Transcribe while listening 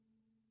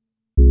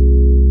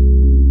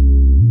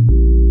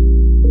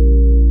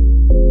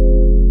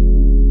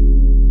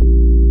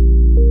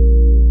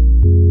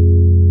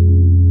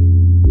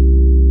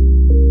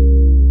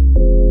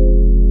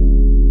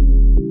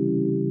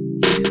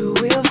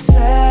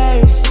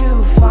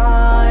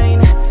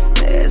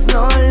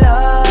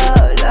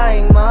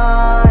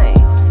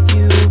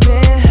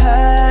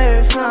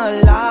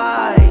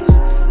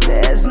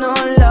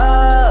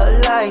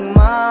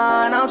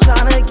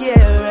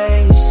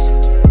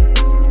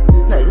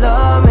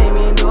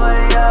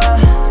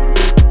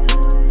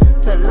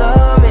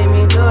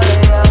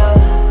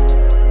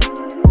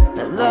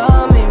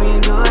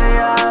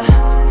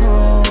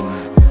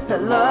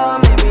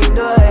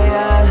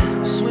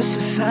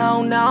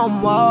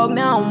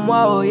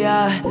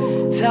yeah.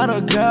 Tell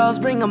the girls,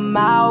 bring 'em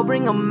out,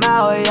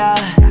 yeah.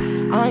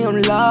 I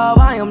am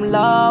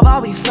love,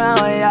 I'll be found,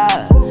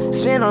 yeah.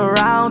 Spin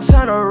around,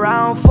 turn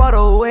around for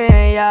the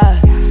win,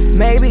 yeah.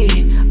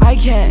 Maybe I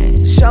can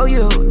show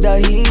you the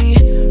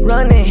heat.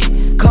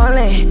 Running,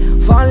 calling,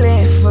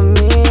 falling for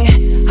me.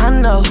 I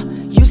know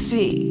you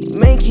see,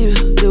 make you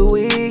do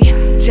we.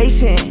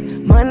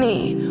 Chasing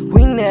money,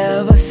 we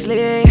never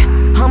sleep.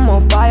 I'm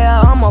on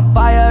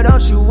fire,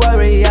 don't you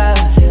worry, yeah.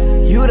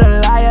 You the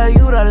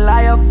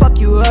liar, fuck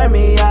you heard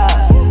me,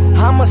 yeah.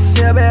 I'ma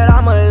sip it,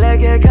 I'ma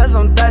lick it, cause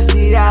I'm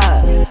thirsty,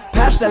 yeah.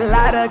 Pass the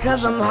lighter,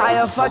 cause I'm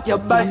higher, fuck your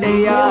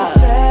birthday, yeah. You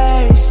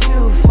say it's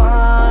too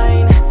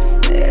fine,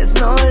 there's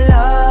no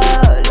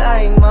love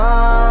like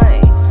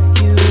mine.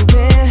 You've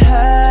been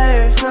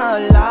hurt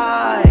from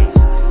lies,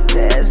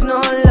 there's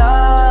no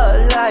love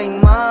like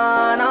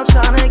mine. I'm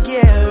tryna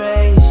get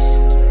rich,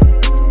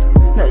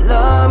 the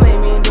love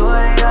made me do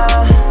it,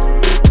 yeah.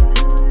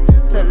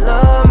 The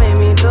love made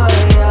me do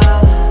it, yeah.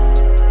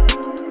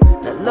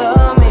 The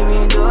love made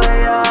me do it,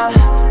 yeah.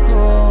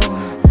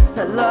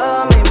 The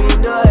love made me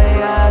do it,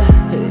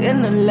 yeah.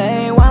 In the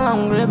lane while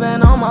I'm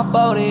gripping on my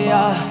booty,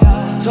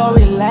 yeah.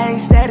 Tory Lane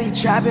steady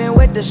trapping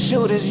with the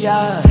shooters,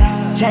 yeah.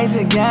 Change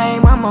the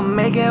game, I'ma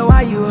make it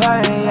while you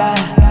hurting, yeah.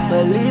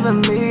 Believe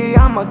in me,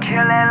 I'ma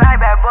kill it like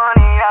Bad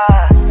Bunny,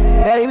 yeah.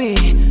 Baby,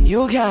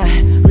 you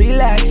can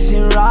relax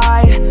and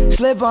ride.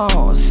 Slip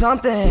on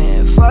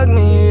something, fuck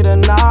me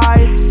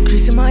tonight.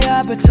 Increasing my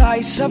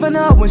appetite, shoving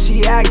up when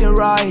she acting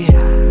right.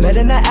 Met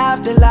in the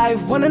afterlife,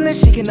 wondering if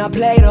she cannot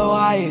play the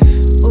wife.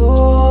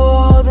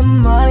 Ooh, the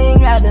money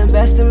got the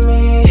best of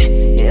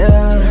me,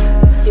 yeah.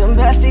 Your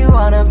bestie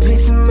want a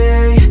piece of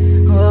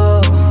me,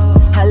 oh.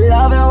 I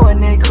love it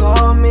when they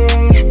call me,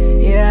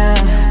 yeah.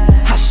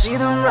 I see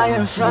them right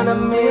in front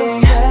of me. You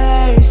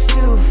say it's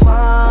too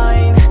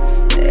fine,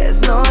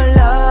 there's no love